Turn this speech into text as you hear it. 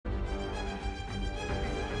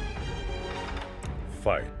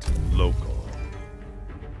Fight local.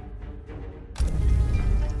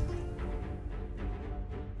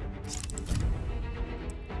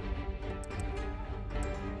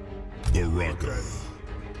 Baraka.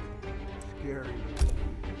 Scary.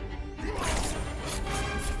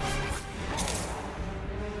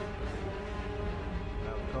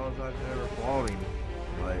 Now, because I've never fought him,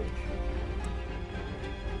 like.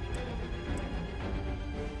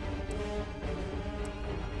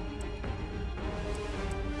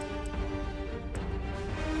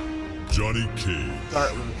 Johnny Cage.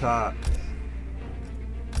 Start with the top.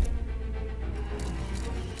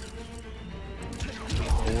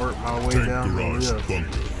 I'll work my way Tank down the Garage list.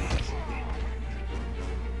 Bunker.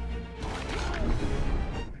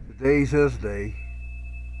 Today's his day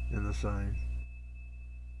in the sign.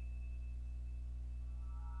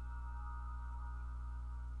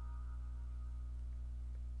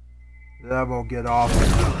 Then I'm gonna get off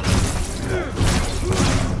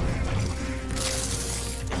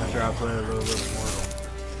after I play a little bit more.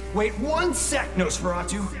 Wait 1 sec,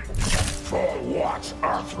 Nosferatu. For what,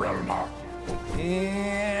 Earthrealmer?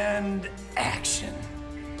 And action.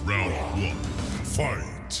 Round 1.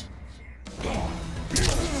 Fight.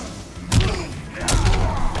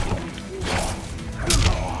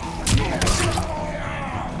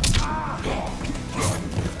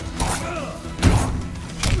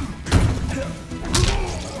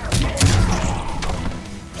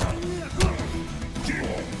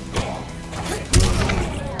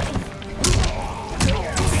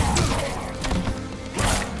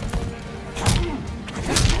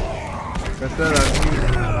 Like I said, I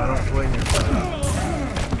don't swing it.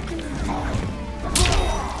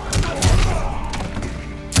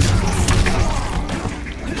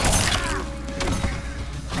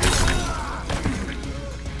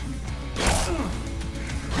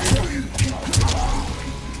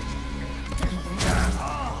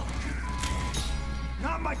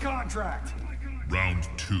 Not my contract. Round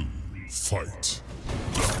 2. Fight.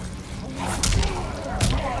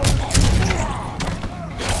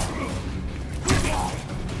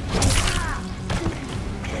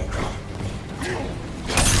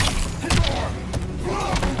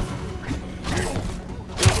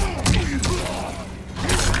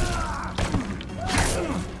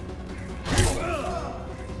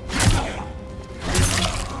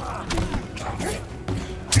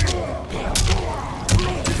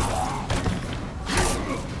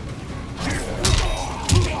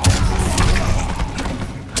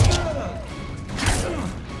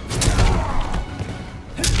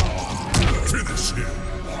 Finish him.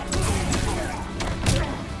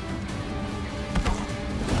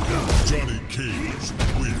 Johnny Cage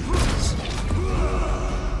wins.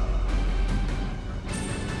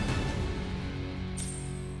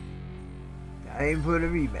 Time for the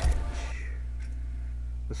rematch.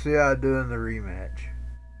 Let's see how I do in the rematch.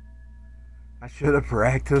 I should have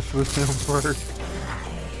practiced with him first.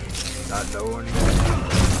 Not knowing him.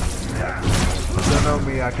 You know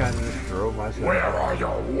me, I kind of just throw myself. Where are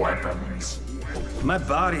your weapons? My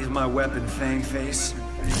body's my weapon, Fang Face.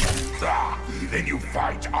 Ah, then you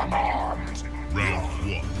fight unarmed. Round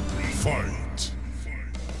 1. Fight.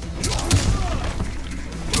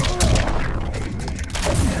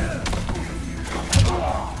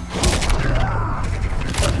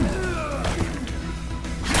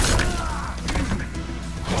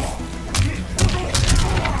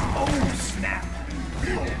 Oh, snap.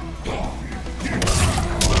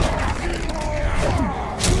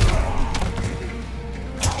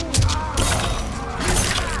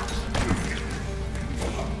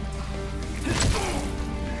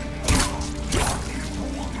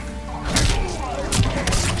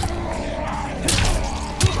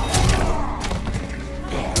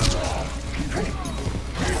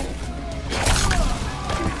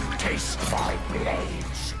 Taste my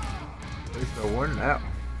blades. At least I won that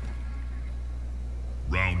one.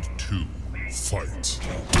 Round 2. Fight.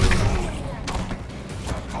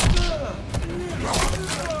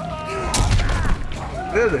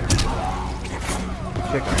 Did it?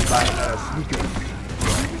 Check out my sneakers.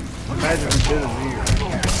 Imagine we did it here.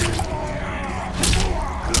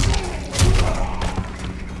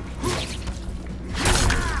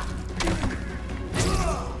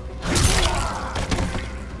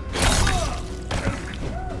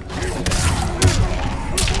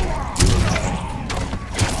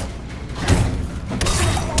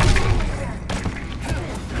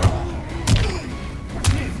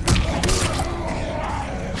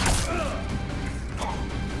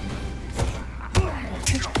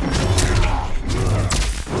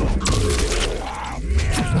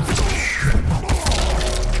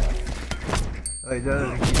 Oh, he does it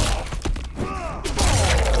again.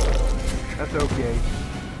 That's okay.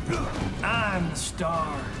 I'm the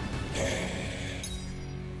star.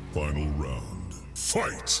 Final round.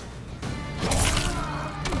 Fight!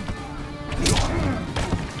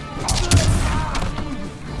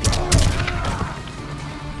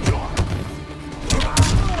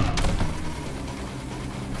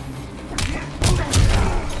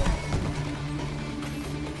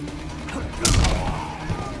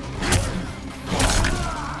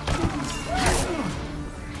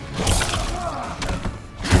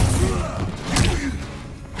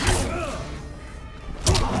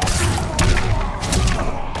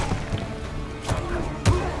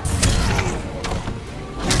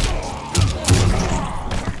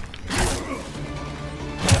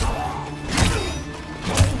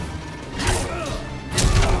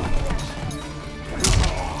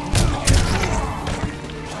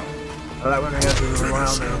 I like when they have to rely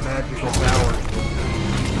on their magical powers.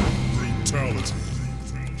 Brutality.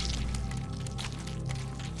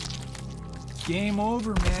 Game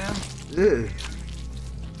over, man. Ew.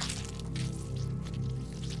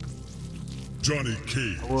 Johnny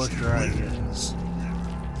Cage I will try again. wins.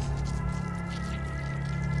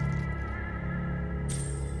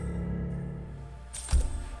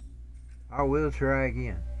 I will try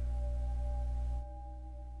again.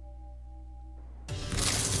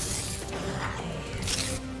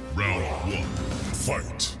 Round one.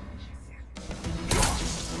 Fight.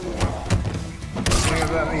 The thing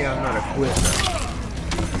about me, I'm not a quitter.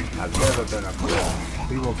 I've never been a quitter.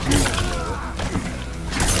 People accuse me of it.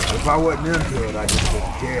 If I wasn't into it, I just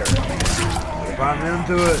didn't care. If I'm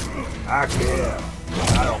into it, I care.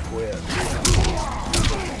 I don't quit.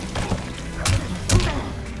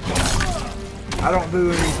 I don't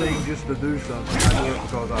do anything just to do something. I do it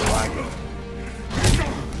because I like it.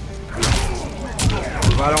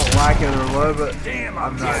 If I don't like it or love it,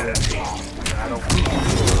 I'm not into it. I don't care.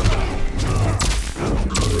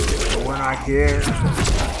 But when I care, I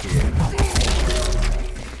care.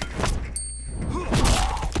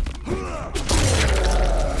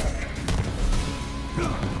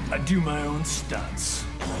 I do my own stunts.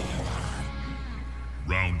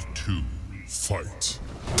 Round two. Fight.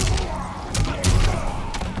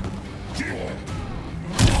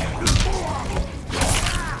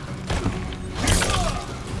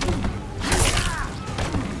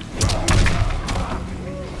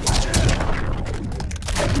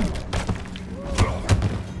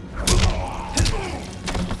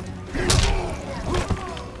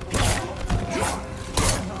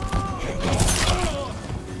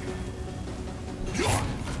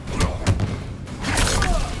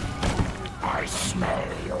 I smell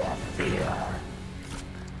your fear.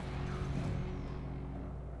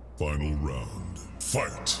 Final round.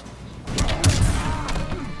 Fight.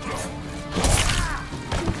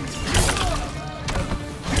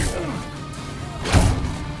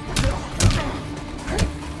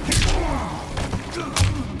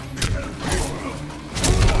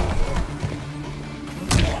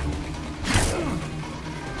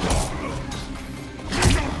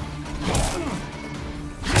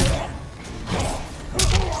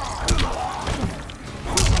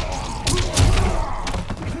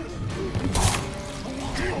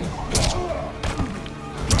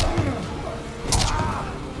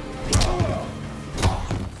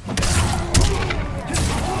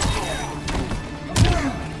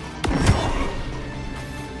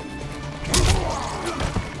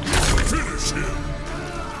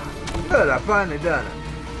 Good, I finally done it.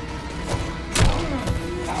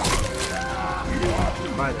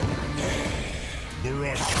 Finally. Baraka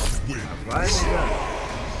wins. Finally done it.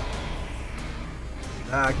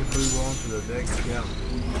 Now I can move on to the next challenge.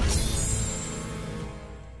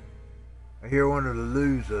 I hear one of the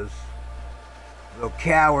losers. Little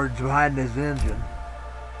cowards behind his engine.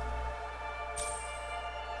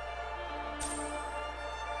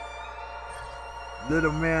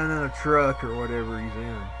 Little man in a truck or whatever he's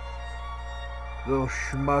in. Little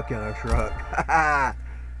schmuck in a truck.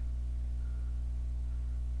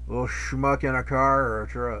 Little schmuck in a car or a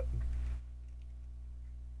truck.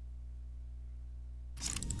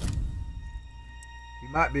 He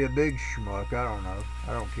might be a big schmuck, I don't know.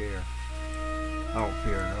 I don't care. I don't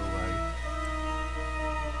care no way.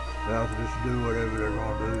 They'll just do whatever they're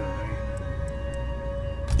gonna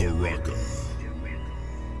do to me. Baraka.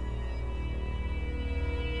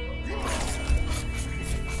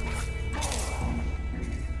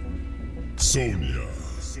 Sonya.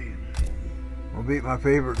 I'll beat my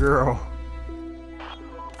favorite girl.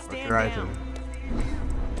 Stand Try down.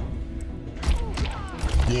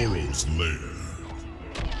 to. Goro's lair.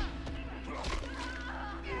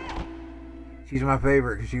 She's my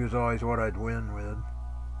favorite because she was always what I'd win with.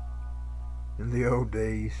 in the old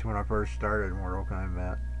days when I first started Mortal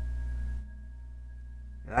Kombat.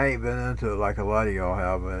 And I ain't been into it like a lot of y'all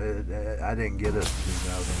have, but I didn't get it in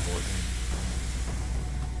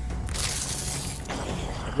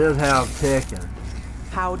 2014. I did have Tekken.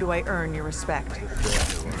 How do I earn your respect?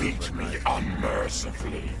 Beat me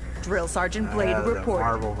unmercifully. Drill Sergeant Blade report.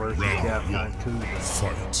 Marvel vs. Capcom 2.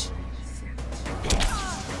 Fight.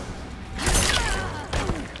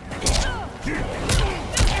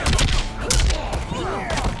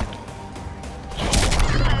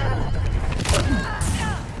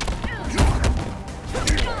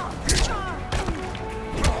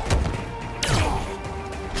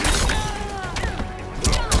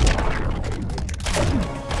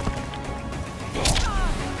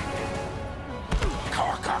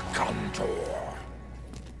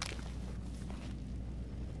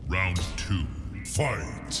 Round 2.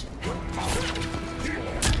 Fight.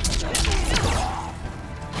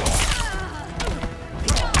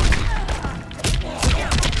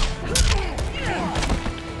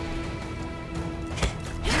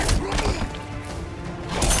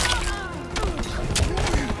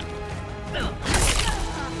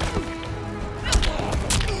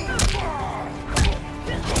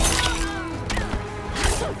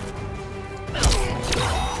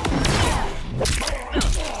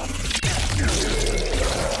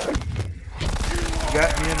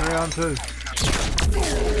 Got me in round 2.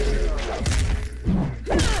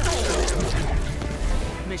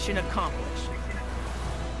 Mission accomplished.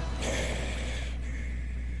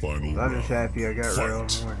 Final I'm just round. happy I got Fight.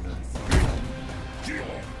 round 1 done.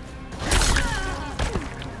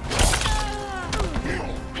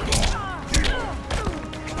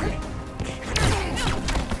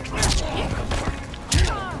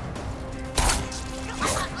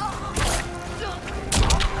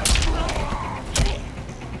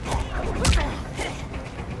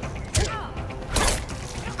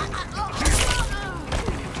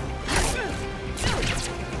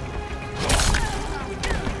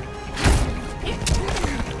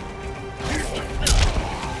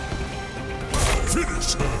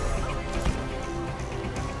 Finish her.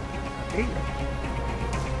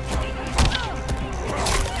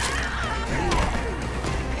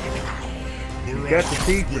 You got the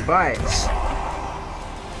teeth to bite.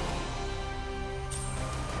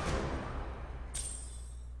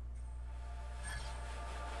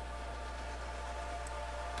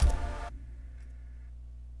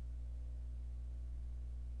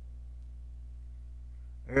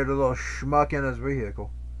 I heard a little schmuck in his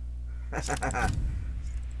vehicle.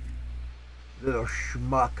 Little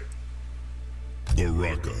schmuck.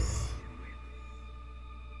 Baraka.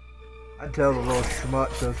 I'd tell the little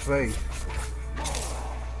schmuck to his face.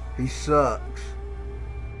 He sucks.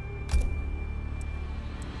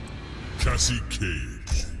 Cassie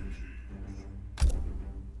Cage.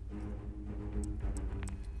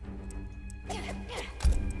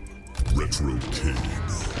 Retro Kid.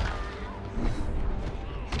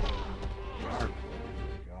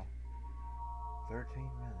 Go. 13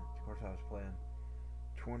 minutes. Of course, I was playing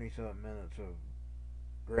 20-something minutes of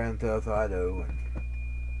Grand Theft Auto and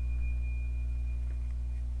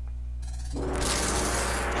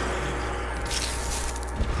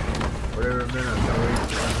whatever minutes I waited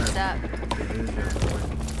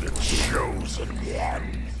The chosen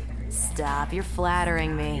one. Stop, you're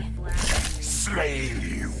flattering me. Slaying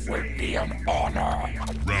you will be an honor.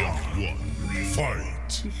 Round 1.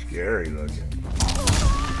 Fight. He's scary looking.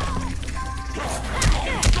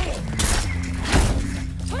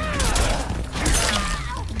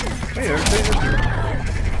 Hey,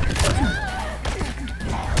 everything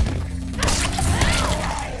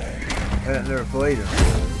I've never played him.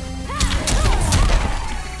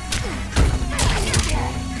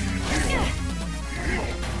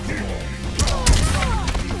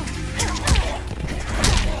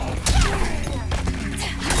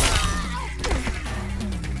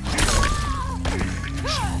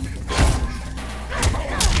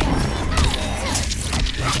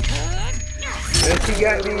 Yes, he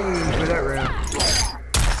got me for that round.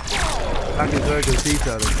 I can dug his teeth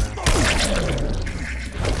out of him now.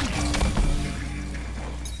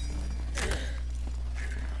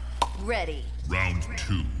 Ready. Round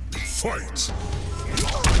 2. Fight.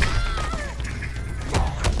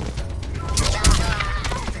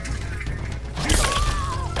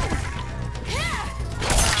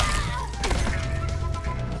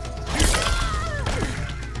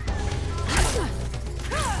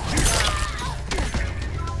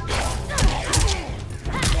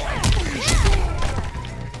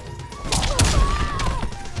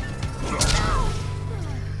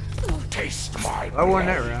 Taste my I won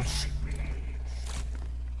that blade. round.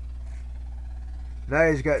 Now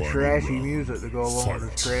he's got Final trashy round. music to go along with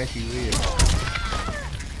his Fight. trashy vehicle.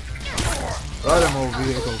 A lot of them old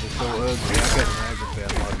vehicles are so ugly, I couldn't imagine paying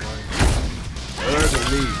a lot of money.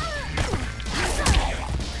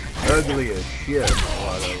 Ugly as shit, a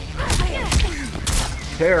lot of them.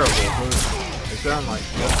 Terrible, too. They sound like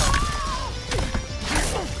shit.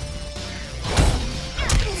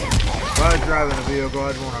 If I was driving a vehicle,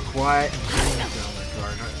 I'd want a quiet and clean sounding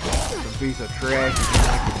car, not some piece of trash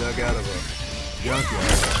like you dug out of a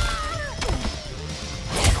junkyard.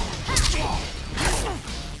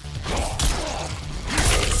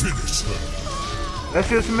 Finish her. That's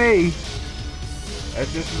just me.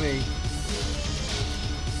 That's just me.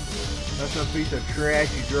 That's some piece of trash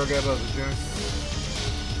you drug out of the junkyard.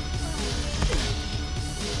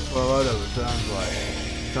 Well, a lot of it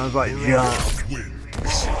sounds like junk.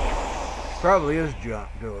 Wins. Probably is junk,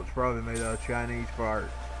 though. It's probably made out of Chinese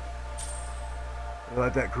parts.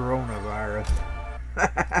 Like that coronavirus.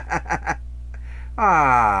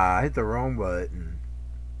 Ah, I hit the wrong button.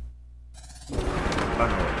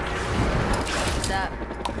 What's up?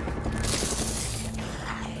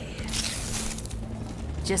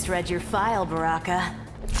 Just read your file, Baraka.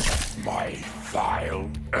 My file,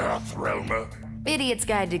 Earthrealmer. Idiot's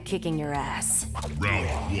Guide to Kicking Your Ass. Round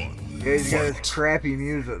 1. Yeah, he's got his crappy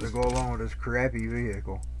music to go along with his crappy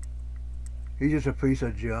vehicle. He's just a piece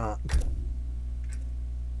of junk.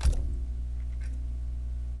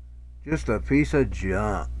 Just a piece of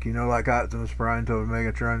junk. You know, like Optimus Prime told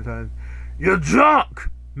Megatron times, "You're junk,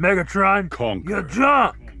 Megatron. Conquer. You're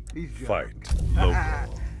junk." He's junk. Fight. Local.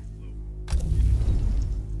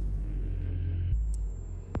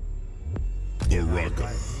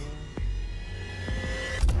 Baraka.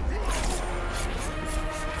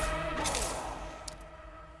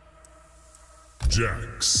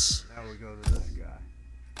 Jax. Now we go to this guy.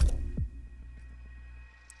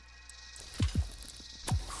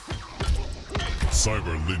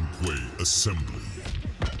 Cyber Linkway Assembly.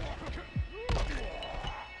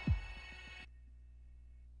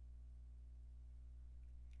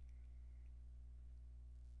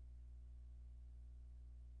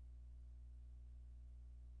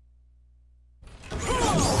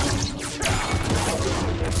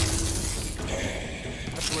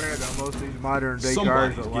 Most of these modern day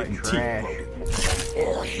Somebody's cars are like getting trash.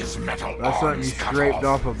 Or his metal That's something you arms cut scraped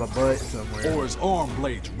off. off of a butt somewhere. Or his arm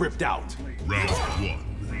blades ripped out. Round 1.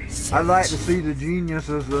 I'd like to see the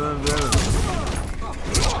geniuses that invented them.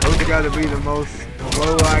 Those have got to be the most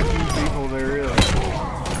low IQ people there is.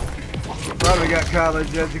 Probably got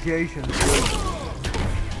college education too.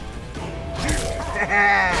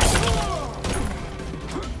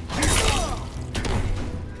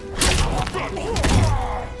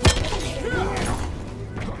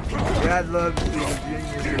 Yeah, I'd love to see the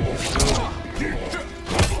geniuses.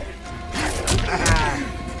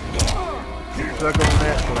 Suck on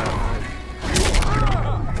that flat.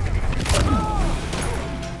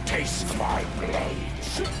 Taste my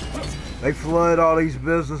blades. They flood all these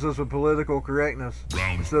businesses with political correctness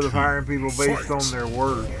Round instead of 2. hiring people based Fight. on their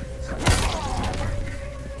word.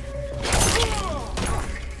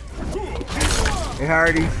 They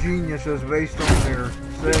hire these geniuses based on their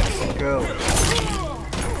sex and color.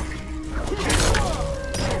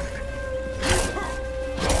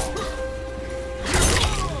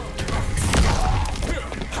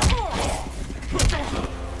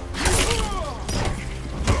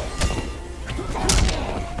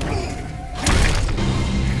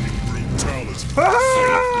 Brutality.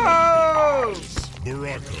 Oh!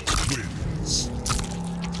 Baraka wins.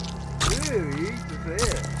 Dude, he eats his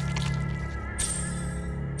head.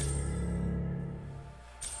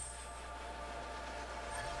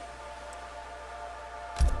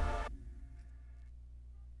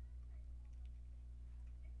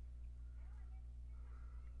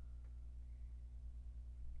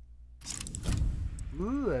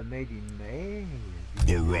 Ooh, I made him mad.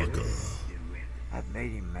 Baraka. I've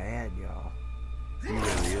made him mad, y'all. He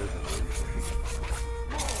really is.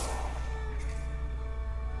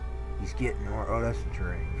 He's getting more. Oh, that's a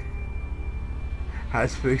drink. I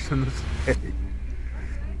was fixing to say.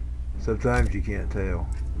 Sometimes you can't tell.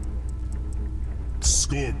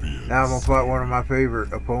 Scorpion. Now I'm gonna fight one of my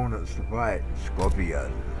favorite opponents to fight,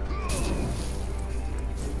 Scorpion.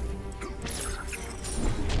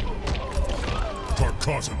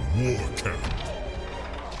 Tarkatan War Camp.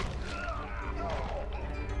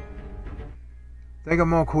 Think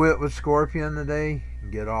I'm gonna quit with Scorpion today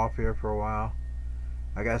and get off here for a while.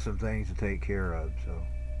 I got some things to take care of, so.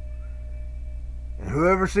 And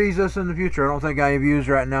whoever sees this in the future, I don't think any views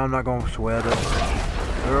right now, I'm not gonna sweat it.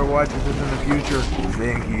 Whoever watches this in the future,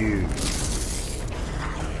 thank you.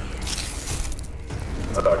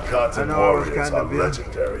 I know I was kind of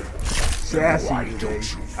legendary. sassy Why today.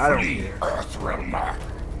 don't you I don't flee, care. Earthrealmer?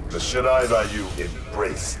 The Shadai you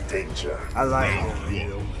embrace danger. I like Round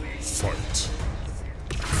it. one. Fight.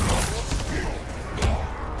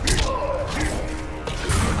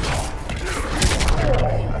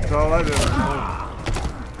 That's all I've ever known.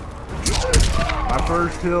 My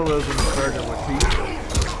first heroism started with people.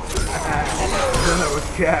 Then it was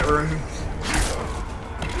chat rooms.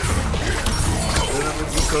 Then it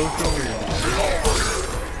was the social media.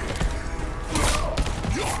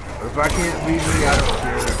 But if I can't be me, I don't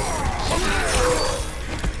care.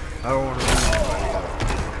 I don't want to be anybody else.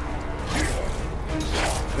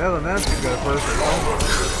 Elementary got a perfect home.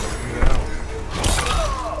 You know.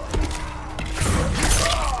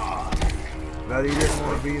 But he didn't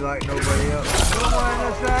want to be like nobody else. No one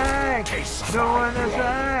aside, no one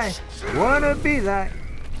aside, wanna be like.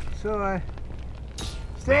 So I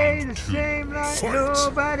stay the same like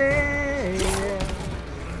nobody else.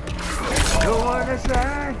 No one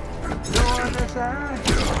aside, no one aside,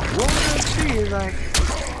 wanna be like.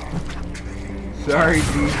 Sorry,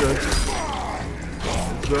 Jesus.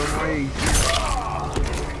 In some ways.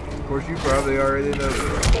 Of course, you probably already know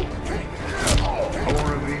that. I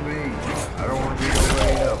want to be me. I don't want to be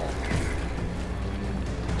nobody else.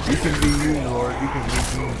 You can be you, Lord. You can be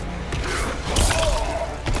me.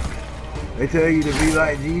 They tell you to be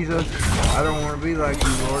like Jesus. I don't want to be like you,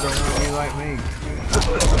 Lord. I want to be like me.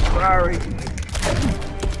 Sorry.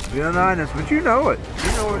 Being honest, but you know it.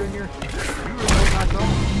 You know it in your... You wrote my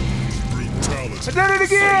song. Brutality. I did it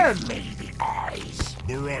again! Baby eyes.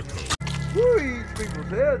 Baraka. Woo, he eats people's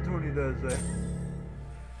heads when he does that.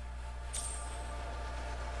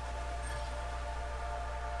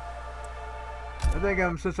 I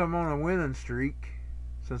think since I'm on a winning streak,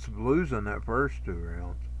 since I'm losing that first 2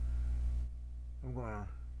 rounds, I'm gonna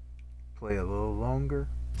play a little longer.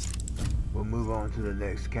 We'll move on to the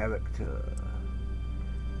next character.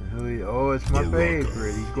 And who oh, it's my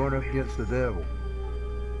favorite. He's going up against the devil.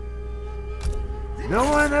 No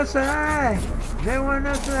one else no one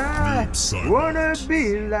else wanna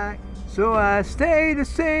be like, so I stay the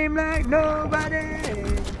same like nobody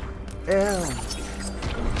else.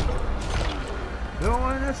 No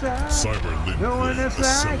one else no one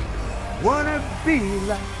else wanna be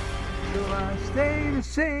like, so I stay the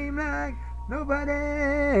same like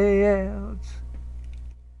nobody else.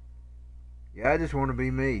 Yeah, I just wanna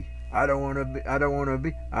be me. I don't wanna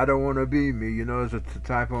be me. You know, there's a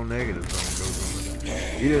typo negative song goes on.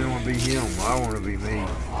 He didn't want to be him. I want to be me.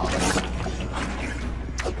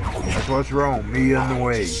 That's what's wrong. Me in the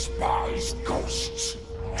way. Despise ghosts.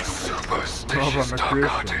 Oh, I'm a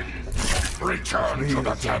Christian. Return to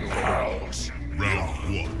the 10 hells. Round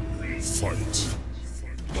one. Fight.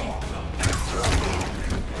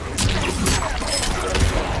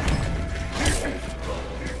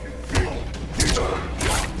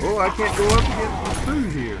 Oh, I can't go up against the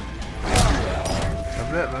food here.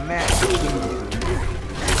 I've let my match food.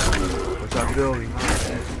 Which I'm building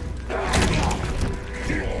mine.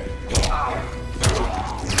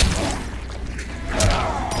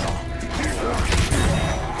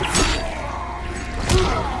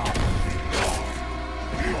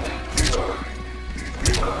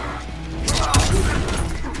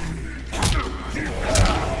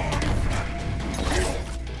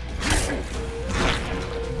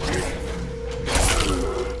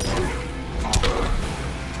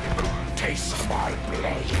 Taste my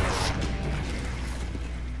blade.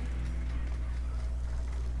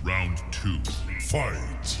 Round two.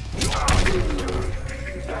 Fight.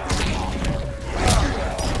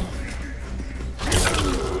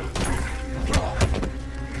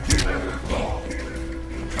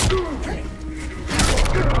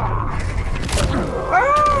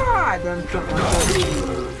 Ah! I done something like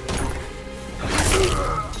that.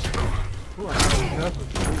 Ooh, I think that's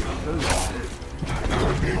what's good.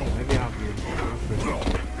 Maybe I'll get it.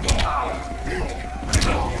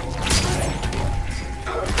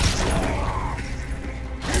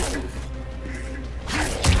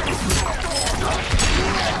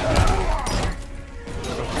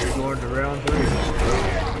 We're going to round 3.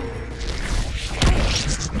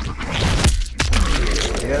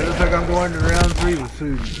 Yeah, it looks like I'm going to round 3 with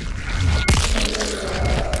Susie.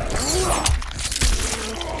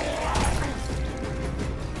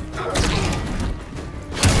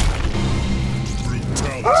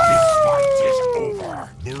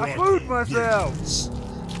 I fooled myself!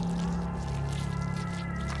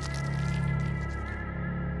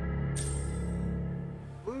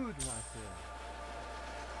 Fooled myself.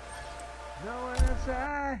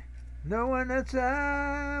 No one else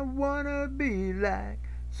I wanna be like,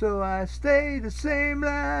 So I stay the same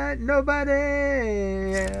like nobody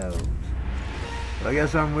else. But I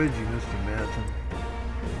guess I'm with you, Mr. Manson.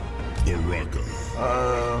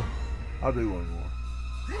 Baraka. I'll do one more.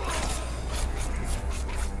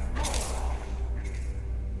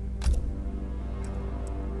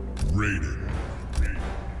 Raiden.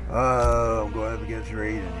 I'm going up against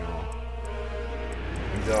Raiden, y'all.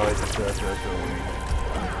 He's always a suspect over me.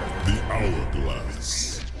 The Hourglass.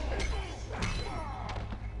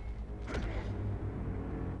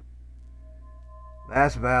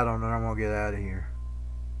 Last battle, and then I'm gonna get out of here.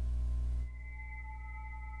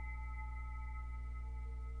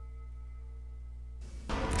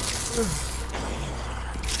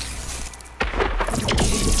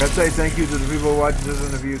 Let's say thank you to the people watching this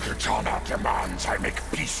interview. Katana demands I make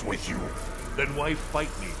peace with you. Then why fight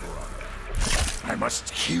me, Baraka? I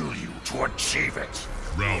must kill you to achieve it.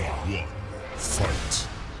 Round 1. Fight.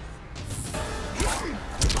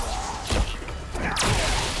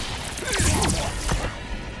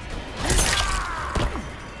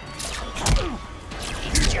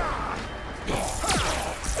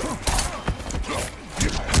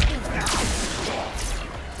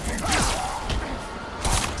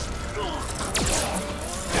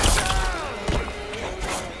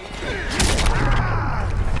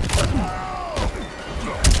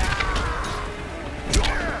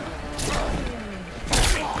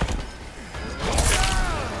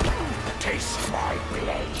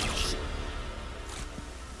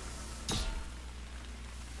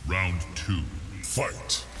 Round 2.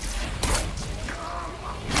 Fight.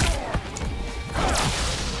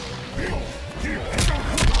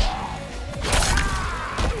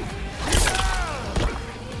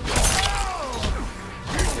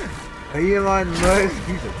 Hey, Elon Musk,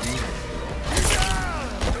 he's a genius.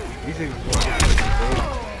 He's even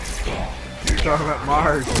talking about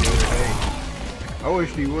Mars the other day. I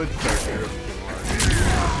wish he would start there.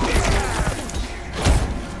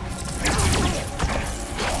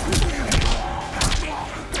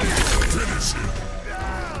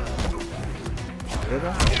 Did I?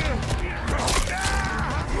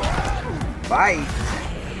 Bite!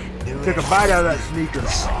 Took a bite out of that sneaker.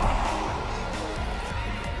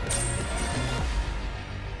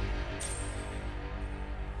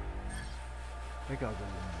 I think I'll do one.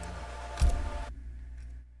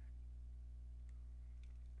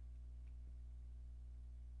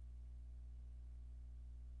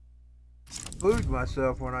 Fooled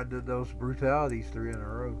myself when I did those brutalities 3 in a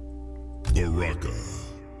row. Baraka.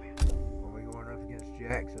 When we going up against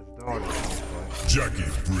Jackson's daughter.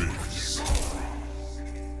 Jackie Briggs.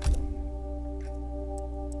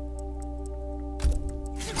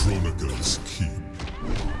 Chronica's Keep.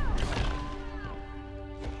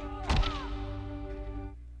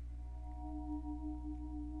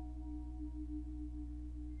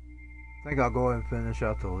 I think I'll go ahead and finish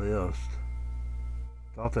out the list.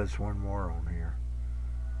 Thought that's one more on here.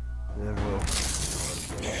 Then we'll.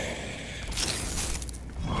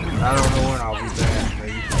 I don't know when I'll be back.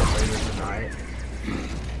 Maybe later tonight.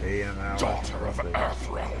 AM hour. Daughter of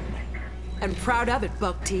Earthrealm. And proud of it,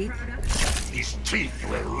 buck teeth. These teeth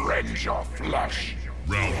will rend your flesh.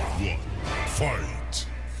 Round 1. Fight.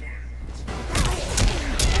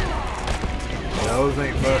 Those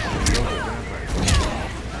ain't busted. Those are vampires.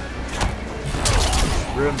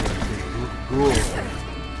 Gremlins. Ghouls.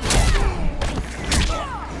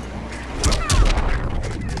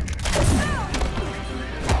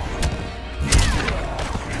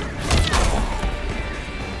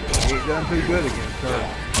 He's done pretty good against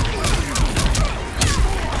her.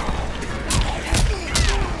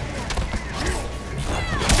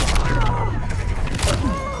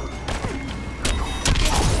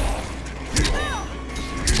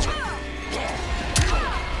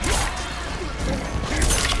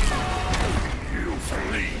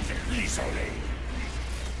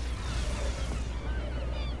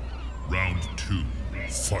 Round 2.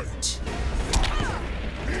 Fight.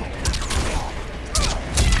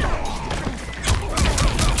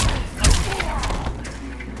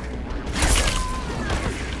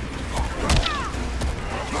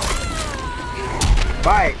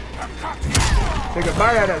 Bite! Take a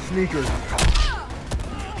bite out of that sneaker.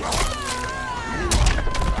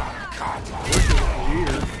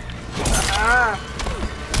 Ah!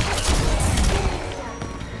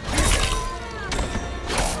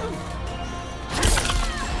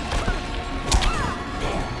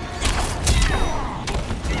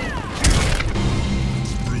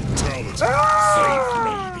 Brutality. Save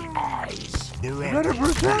me the eyes. What a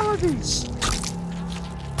brutality!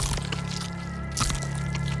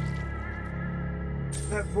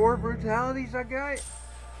 That 4 brutalities I got?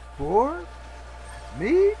 4?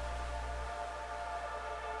 Me?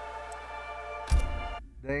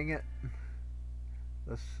 Dang it.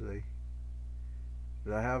 Let's see.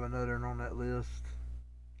 Did I have another one on that list?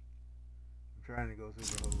 I'm trying to go through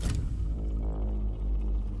the whole list.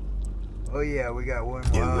 Oh yeah, we got one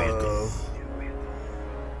more. Baraka.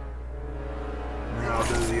 And I'll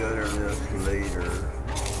do the other list later.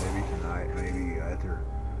 Maybe tonight, maybe after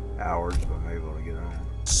hours, but I'm able to get on.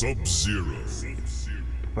 Sub-Zero.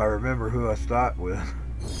 If I remember who I start with.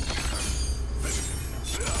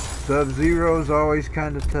 Sub-Zero's always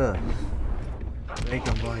kind of tough. I think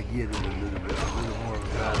I'm going to get it a little more of a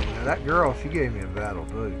battle. Now, that girl, she gave me a battle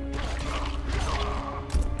too.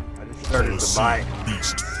 I just started to bite.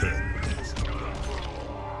 Beast Pen.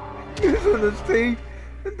 Using his teeth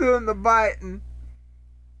and doing the biting.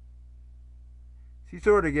 She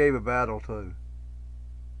sort of gave a battle too.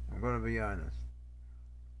 I'm going to be honest.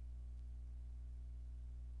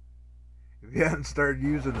 If you hadn't started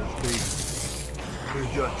using his teeth,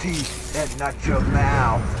 here's your teeth and not your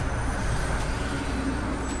mouth.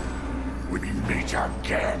 We meet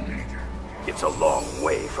again. It's a long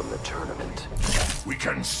way from the tournament. We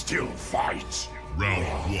can still fight. Round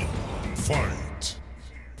 1. Fight.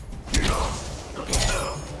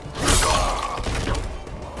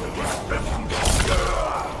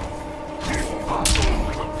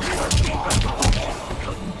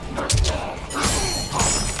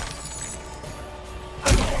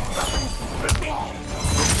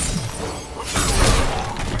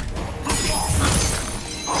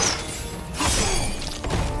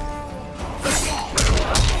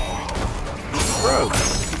 Bro,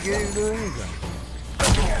 he can't even do anything.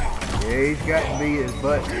 Yeah, he's got to be his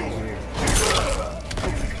butt in here.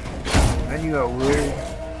 And you got weird.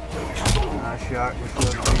 Nice shot with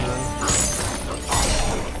Sub-Zero.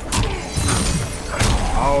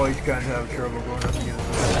 I always kind of have trouble going up against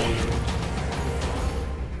Sub-Zero.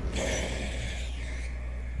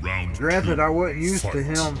 Round Granted, 2. I wasn't used to Fight.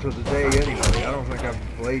 him to the day anyway. I don't think I've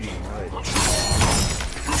played him much.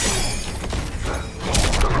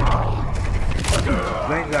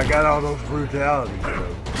 I think I got all those brutalities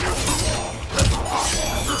though.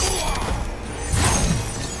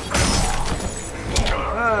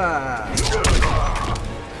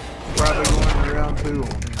 Probably going to round 2 on him.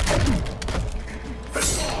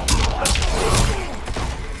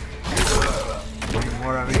 And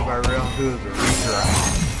what I mean by round 2 is a retry.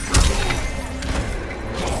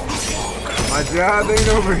 My job ain't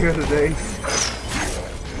over here today.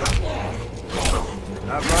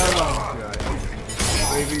 Not by a long shot.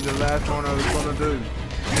 Maybe the last one I was gonna do.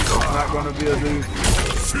 It's not gonna be a do.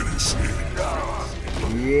 Finish him.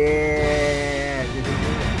 Yeah.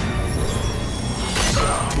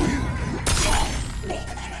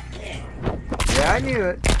 Yeah, I knew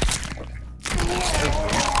it.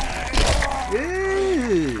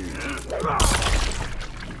 Ew.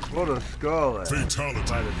 What a skull at. Fatality.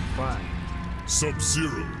 By the spine.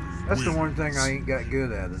 Sub-Zero. That's the wins. one thing I ain't got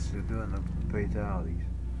good at is doing the fatalities.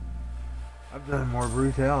 I've done more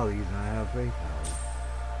brutalities than I have fatalities.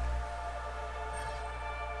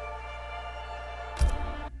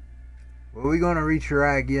 Well, we gonna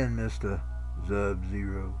retry again, Mr.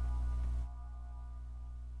 Sub-Zero.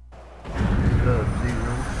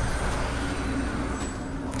 Sub-Zero.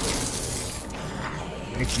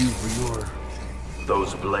 Thank you for your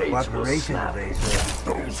Those blades will cooperation snap. today,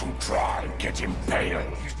 sir. Those who try get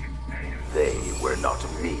impaled. They were not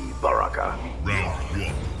me, Baraka. Round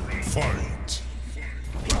 1. Fight.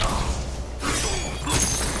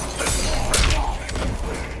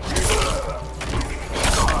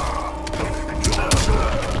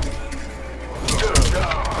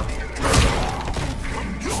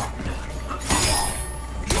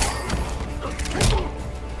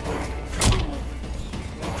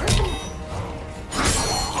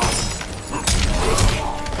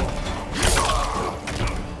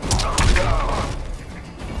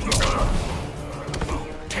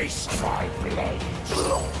 Taste my blade.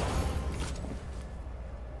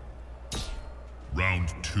 Round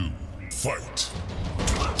 2. Fight.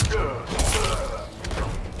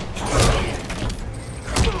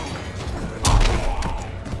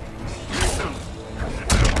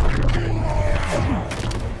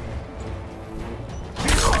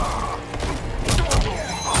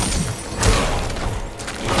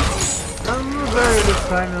 I'm a little better this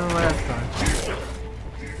time than the last time.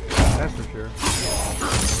 That's for sure.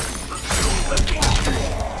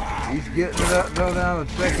 He's getting it up, though, down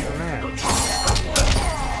to second and that.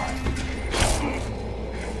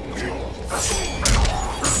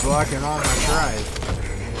 Blocking all my tries.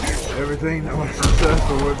 Everything that was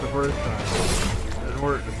successful with the first time didn't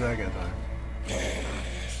work the second time.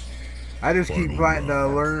 I just keep fighting to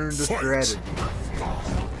learn the strategy.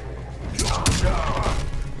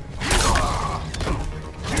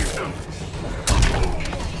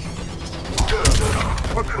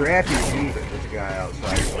 What crappy music this guy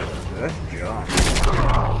outside was. That's junk.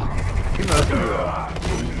 He must be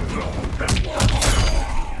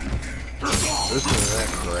listen to that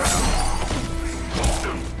crap.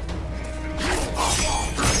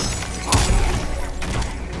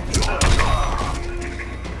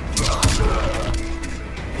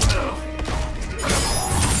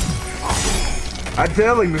 I'd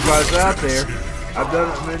tell him if I was out there. I've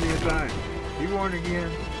done it many a time. He won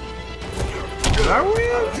again. Did I win?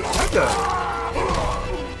 I done it.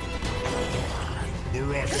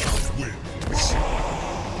 Baraka wins.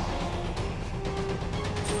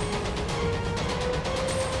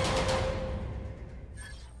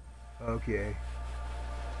 Okay.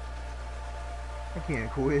 I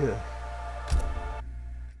can't quit.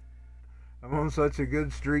 I'm on such a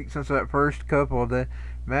good streak since that first couple of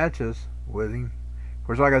matches with him. Of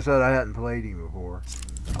course, like I said, I hadn't played him before.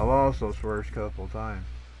 I lost those first couple times.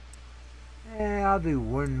 I'll do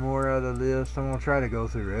one more out of this. I'm going to try to go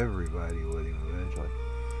through everybody with him eventually.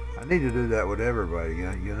 I need to do that with everybody.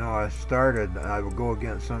 You know, I started, I would go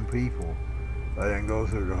against some people. I didn't go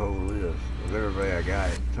through the whole list. With everybody I got,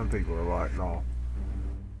 some people are locked off.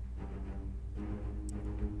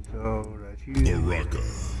 So, that's you. Baraka.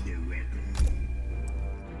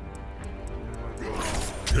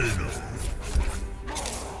 Kano.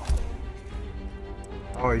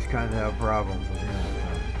 Always kind of have problems with him.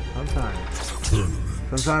 Sometimes. Tournament.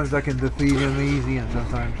 Sometimes I can defeat him easy, and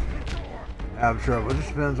sometimes I have trouble. It just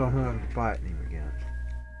depends on who I'm fighting him against.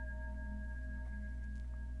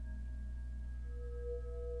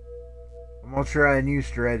 I'm gonna try a new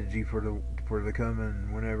strategy for the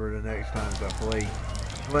coming whenever the next times I play.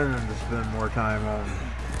 I'm planning to spend more time on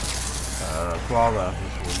Fallout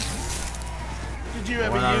this week. Did you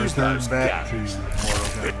When I ever use return those back to guns? Mortal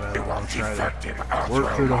Kombat, It I'll was try effective to after work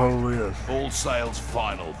through the all. whole list. All sales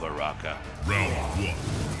final, Baraka. Round one.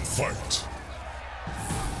 Fight.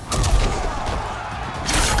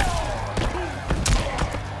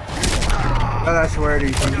 But I swear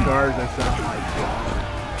these new cars, they sound like shit.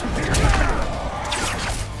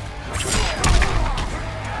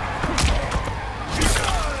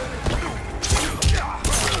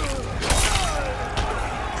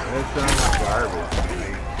 They sound like garbage to me.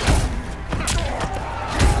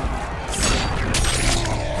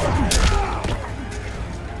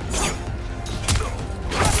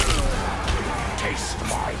 Taste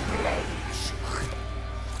my blades.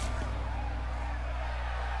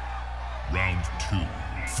 Round two.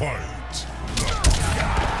 Fight.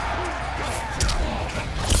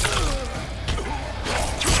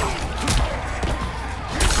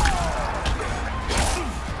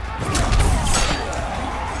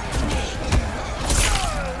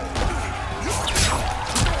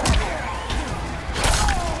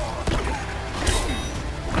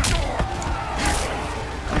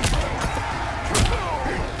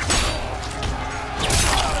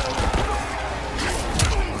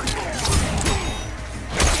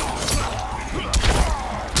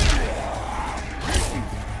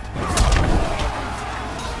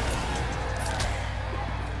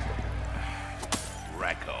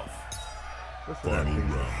 Final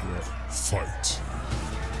round. Fight.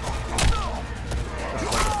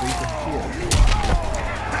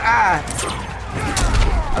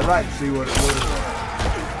 I'd like to see what it looks like.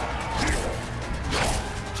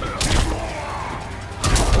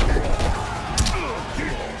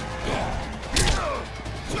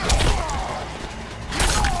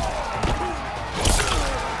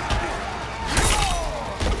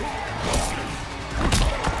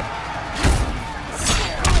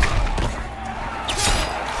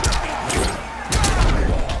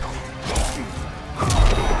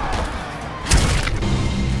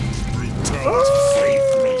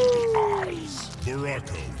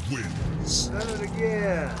 Baraka wins. Done it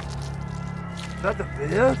again. Is that the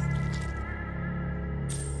fifth?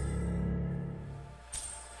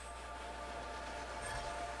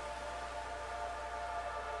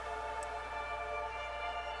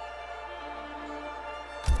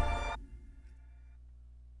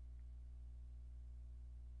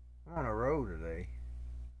 I'm on a roll today.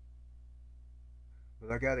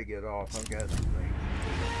 But I gotta get off. I've got some things.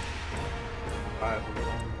 Baraka.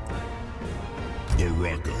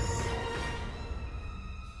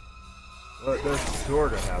 Well, it does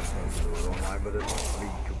sort of have something to do with online, but it won't be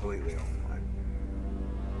completely online.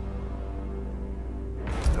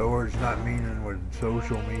 In other words, not meaning with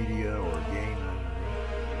social media or gaming.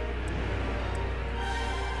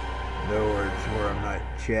 In other words, where I'm not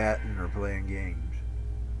chatting or playing games.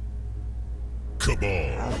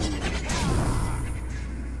 Cabal.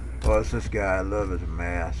 Plus, this guy I love his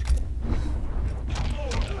mask.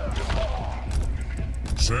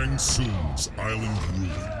 Shang Tsung's Island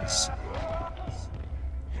Ruins.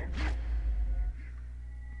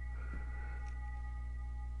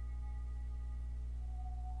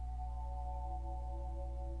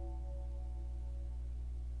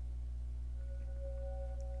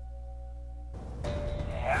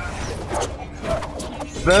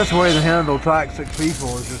 The best way to handle toxic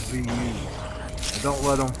people is just be you. And don't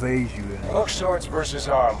let them phase you in. Hook swords versus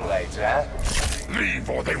arm blades, huh? Leave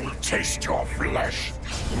or they will taste your flesh.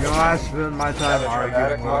 You know, I spend my time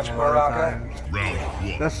arguing with them a lot of times. Round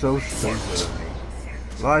one. That's so stupid of me.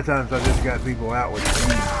 A lot of times I just got people out with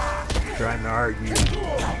me trying to argue.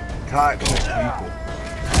 Toxic people.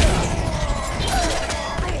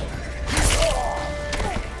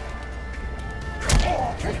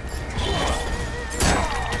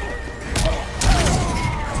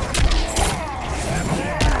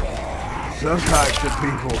 Some toxic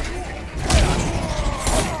people.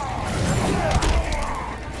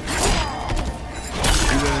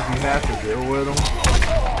 Even if you have to deal with them,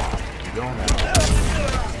 you don't have to.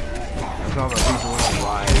 I'm talking about people in your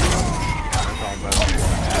life. I'm talking about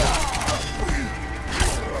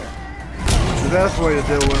the best way to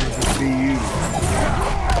deal with them is just be you.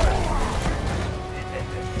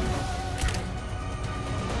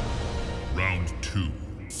 Round two.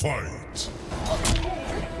 Fight.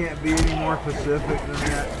 Can't be any more specific than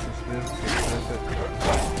that. Specific.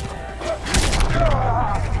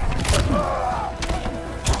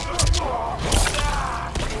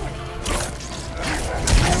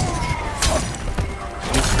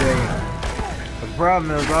 Just saying. The problem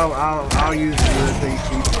is I'll use to irritate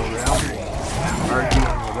people around me,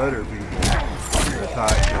 arguing with other people. They're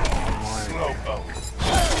toxic online.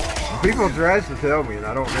 And people tries to tell me, and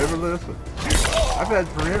I don't ever listen. I've had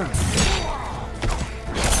friends.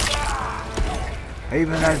 I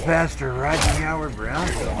even had Pastor Rodney Howard Brown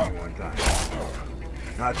tell me one time.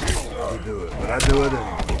 Not to do it, but I do it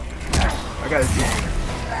anyway. I gotta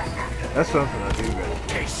change. That's something I do gotta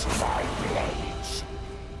Taste my blades.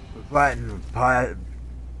 fighting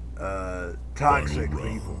toxic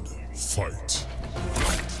Final people. round. Fight.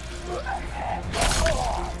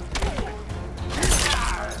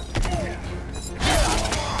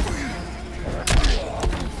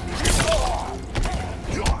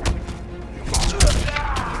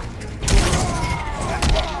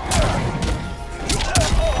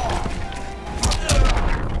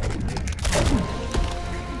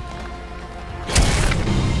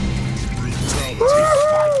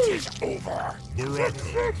 Over.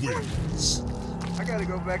 Baraka wins. I gotta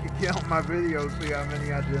go back and count my videos, see how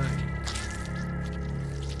many I done.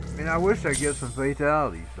 I mean, I wish I'd get some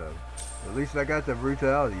fatalities, though. At least I got the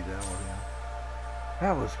brutality down with him.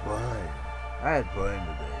 That was fun. I had fun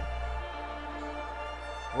today.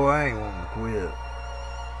 Boy, I ain't wanting to quit.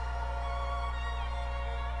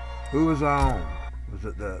 Who was on? Was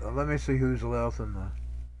it the... let me see who's left in the... I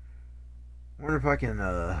wonder if I can,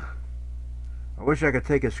 I wish I could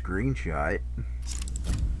take a screenshot.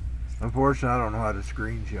 Unfortunately, I don't know how to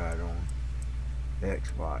screenshot on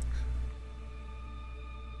Xbox.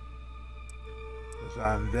 Because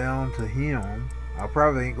I'm down to him. I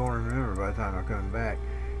probably ain't going to remember by the time I come back.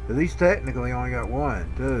 Because he's technically only got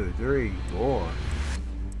 1, 2, 3, 4,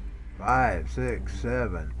 5, 6,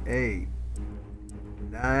 7, 8,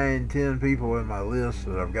 9, 10 people in my list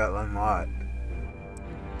that I've got unlocked.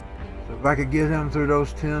 So if I could get him through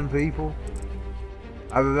those 10 people,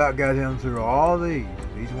 I've about got him through all these.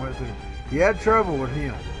 He had trouble with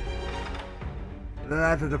him. Then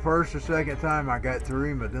after the first or second time I got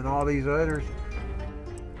through him, but then all these others,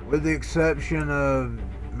 with the exception of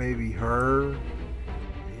maybe her,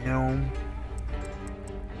 him,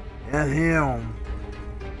 and him,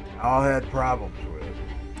 I all had problems with.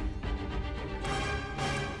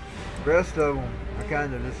 The rest of them, I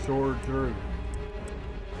kind of just soared through.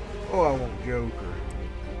 Oh, I want Joker.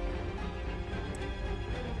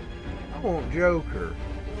 I want Joker.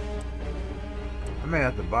 I may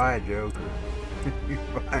have to buy a Joker. You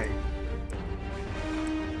buy it.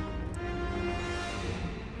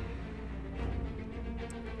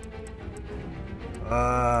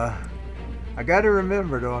 I gotta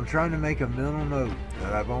remember though, I'm trying to make a mental note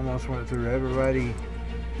that I've almost went through everybody.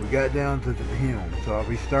 We got down to him, so I'll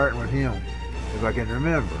be starting with him if I can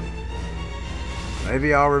remember.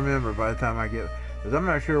 Maybe I'll remember by the time I get, because I'm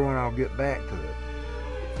not sure when I'll get back to it.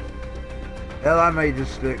 Hell, I may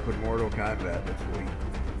just stick with Mortal Kombat this week.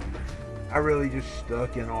 I really just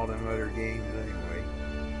stuck in all them other games anyway.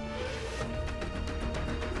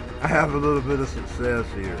 I have a little bit of success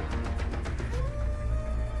here.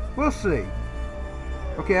 We'll see.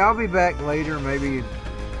 Okay, I'll be back later, maybe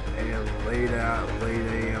in late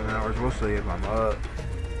AM hours. We'll see if I'm up.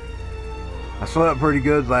 I slept pretty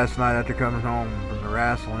good last night after coming home from the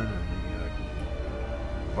wrestling, and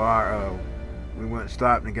the bar. We went and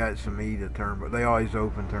stopped and got some meat at Turnbuckle. They always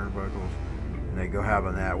open Turnbuckles, and they go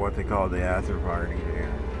having that what they call the after party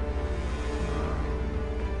there.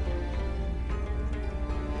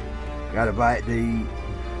 Got a bite to eat.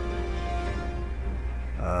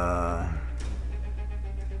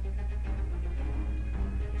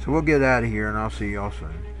 So we'll get out of here, and I'll see y'all soon.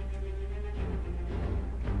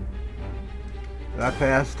 I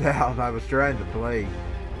passed out. I was trying to play.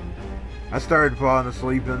 I started falling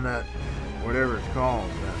asleep in that, whatever it's called,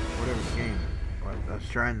 that whatever game. I was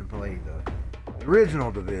trying to play the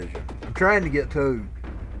original division. I'm trying to get 2.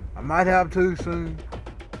 I might have 2 soon.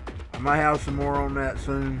 I might have some more on that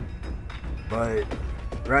soon. But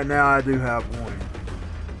right now I do have 1.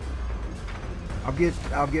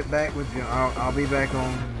 I'll get back with you. I'll be back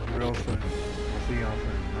on real soon. I'll see y'all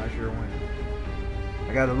soon. Not sure when.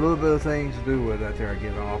 I got a little bit of things to do with after I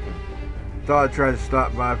get off, and thought I'd try to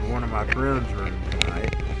stop by for one of my friends' rooms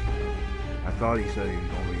tonight. I thought he said he was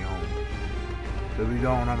gonna be on. So if he's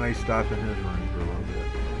on, I may stop in his room for a little bit.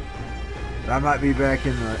 But I might be back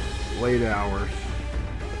in the late hours.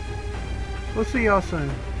 We'll see y'all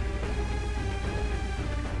soon.